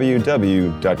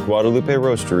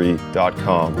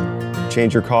www.guadaluperoastery.com.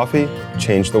 Change your coffee,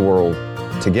 change the world.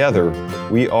 Together,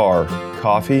 we are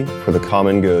coffee for the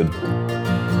common good.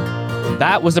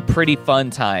 That was a pretty fun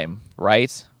time,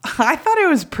 right? I thought it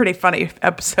was a pretty funny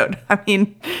episode. I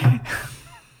mean,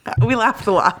 we laughed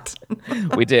a lot.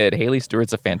 We did. Haley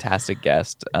Stewart's a fantastic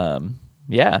guest.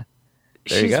 Yeah.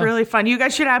 She's really fun. You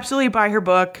guys should absolutely buy her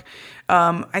book.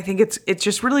 I think it's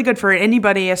just really good for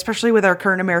anybody, especially with our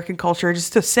current American culture,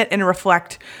 just to sit and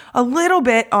reflect a little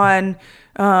bit on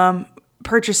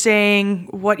purchasing,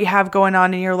 what you have going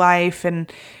on in your life,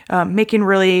 and making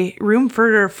really room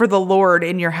for the Lord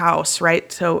in your house,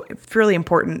 right? So it's really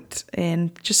important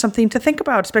and just something to think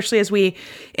about, especially as we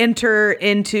enter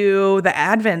into the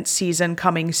Advent season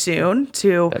coming soon.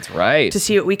 That's right. To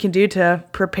see what we can do to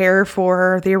prepare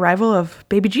for the arrival of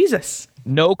baby Jesus.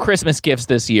 No Christmas gifts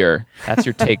this year. That's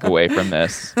your takeaway from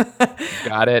this.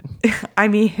 Got it? I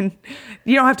mean,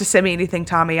 you don't have to send me anything,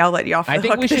 Tommy. I'll let you off the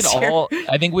hook this year.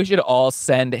 I think we should all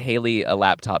send Haley a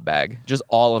laptop bag. Just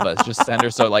all of us. Just send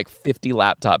her so like 50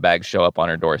 laptop bags show up on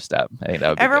her doorstep. I think that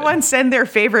would be Everyone good. Send their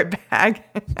favorite bag.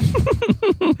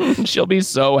 She'll be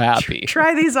so happy.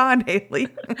 Try these on, Haley.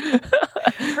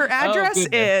 Her address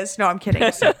is... No, I'm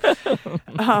kidding. So,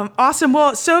 awesome.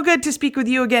 Well, so good to speak with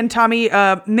you again, Tommy.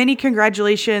 Many congratulations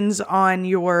on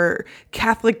your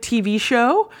Catholic TV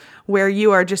show, where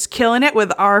you are just killing it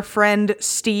with our friend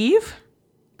Steve.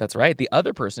 That's right. The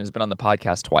other person who's been on the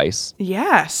podcast twice.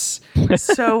 Yes.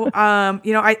 So, and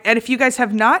if you guys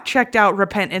have not checked out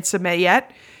Repent and Submit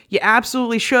yet, you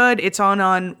absolutely should. It's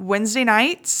on Wednesday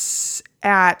nights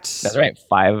at... That's right.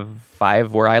 5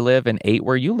 where I live and 8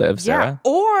 where you live, Sarah.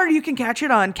 Yeah. Or you can catch it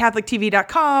on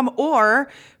CatholicTV.com, or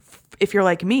if you're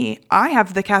like me, I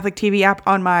have the Catholic TV app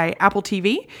on my Apple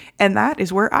TV, and that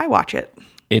is where I watch it.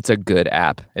 It's a good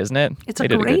app, isn't it? It's a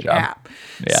great app.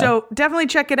 Yeah. So definitely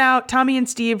check it out. Tommy and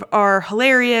Steve are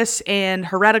hilarious and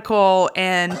heretical,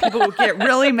 and people will get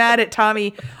really mad at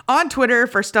Tommy on Twitter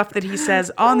for stuff that he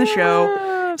says on the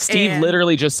show. Steve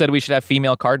literally just said we should have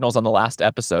female cardinals on the last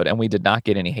episode, and we did not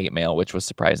get any hate mail, which was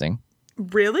surprising.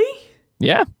 Really?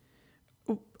 Yeah.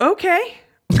 Okay.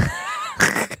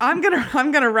 I'm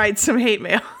gonna write some hate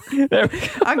mail.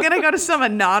 I'm gonna go to some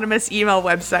anonymous email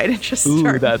website and just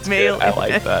start mailing. Good. I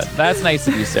like that. That's nice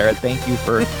of you, Sarah. Thank you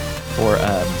for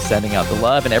sending out the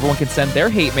love, and everyone can send their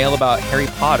hate mail about Harry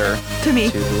Potter to me,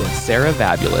 to Sarah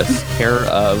Fabulous, care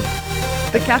of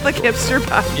the Catholic Hipster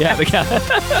podcast. Yeah,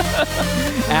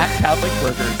 at Catholic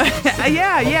Burgers.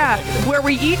 yeah, where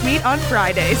we eat meat on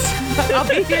Fridays. I'll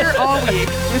be here all week.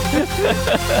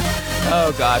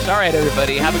 Oh, gosh. All right,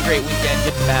 everybody. Have a great weekend.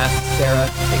 Get to Mass. Sarah,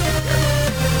 take good care.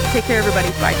 Take care, everybody.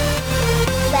 Bye.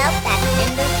 Well, that's the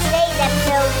end of today's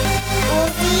episode.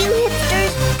 We'll see you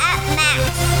hipsters at Max.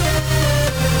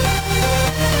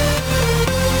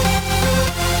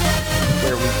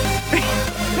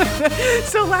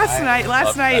 So last night,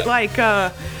 like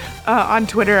on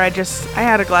Twitter, I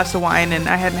had a glass of wine and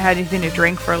I hadn't had anything to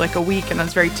drink for like a week, and I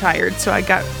was very tired. So I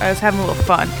was having a little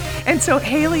fun. And so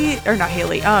Caitlin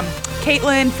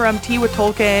from Tea with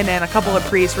Tolkien and a couple of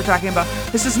priests were talking about,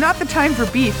 this is not the time for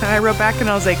beef. And I wrote back and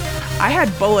I was like, I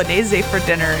had bolognese for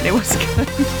dinner and it was good.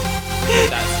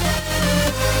 That's